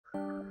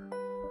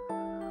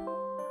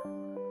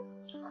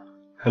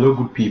Hello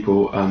good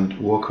people and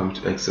welcome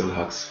to Excel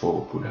Hacks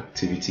for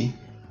Productivity.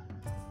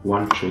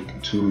 One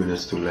trick, 2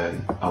 minutes to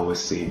learn, hours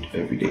saved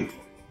every day.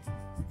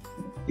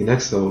 In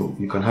Excel,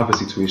 you can have a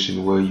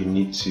situation where you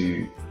need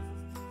to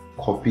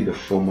copy the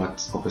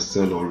format of a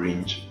cell or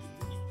range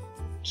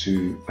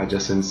to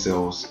adjacent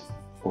cells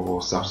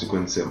or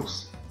subsequent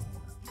cells.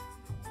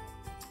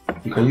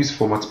 You can use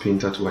Format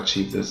Painter to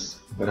achieve this,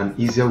 but an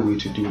easier way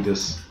to do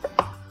this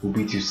would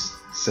be to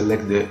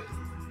select the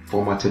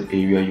formatted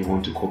area you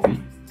want to copy.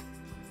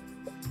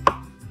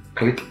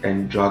 Click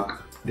and drag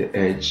the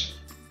edge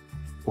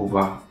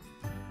over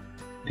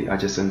the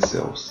adjacent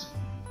cells.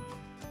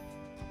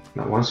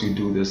 Now once you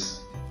do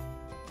this,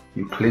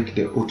 you click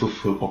the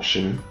autofill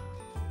option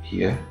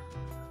here,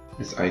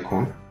 this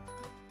icon,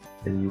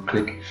 and you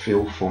click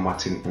fill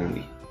formatting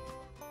only.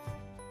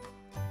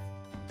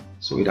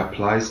 So it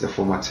applies the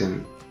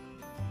formatting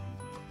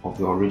of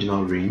the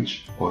original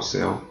range or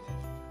cell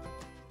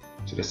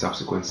to the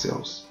subsequent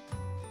cells.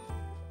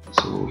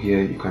 So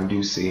here you can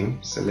do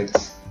same,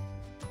 select,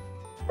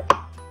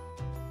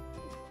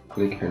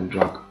 click and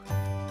drag,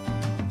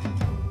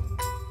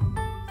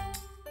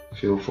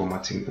 fill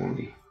formatting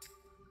only,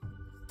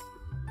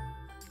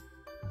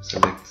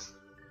 select,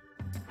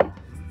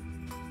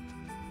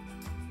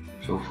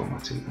 fill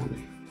formatting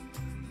only.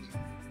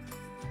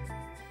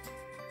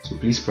 So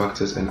please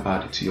practice and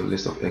add it to your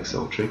list of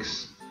Excel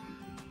tricks.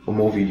 For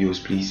more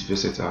videos, please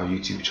visit our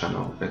YouTube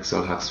channel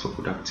Excel Hacks for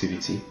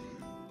Productivity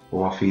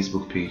or our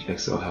Facebook page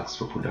Excel Hacks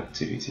for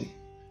Productivity.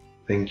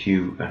 Thank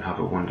you and have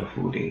a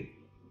wonderful day.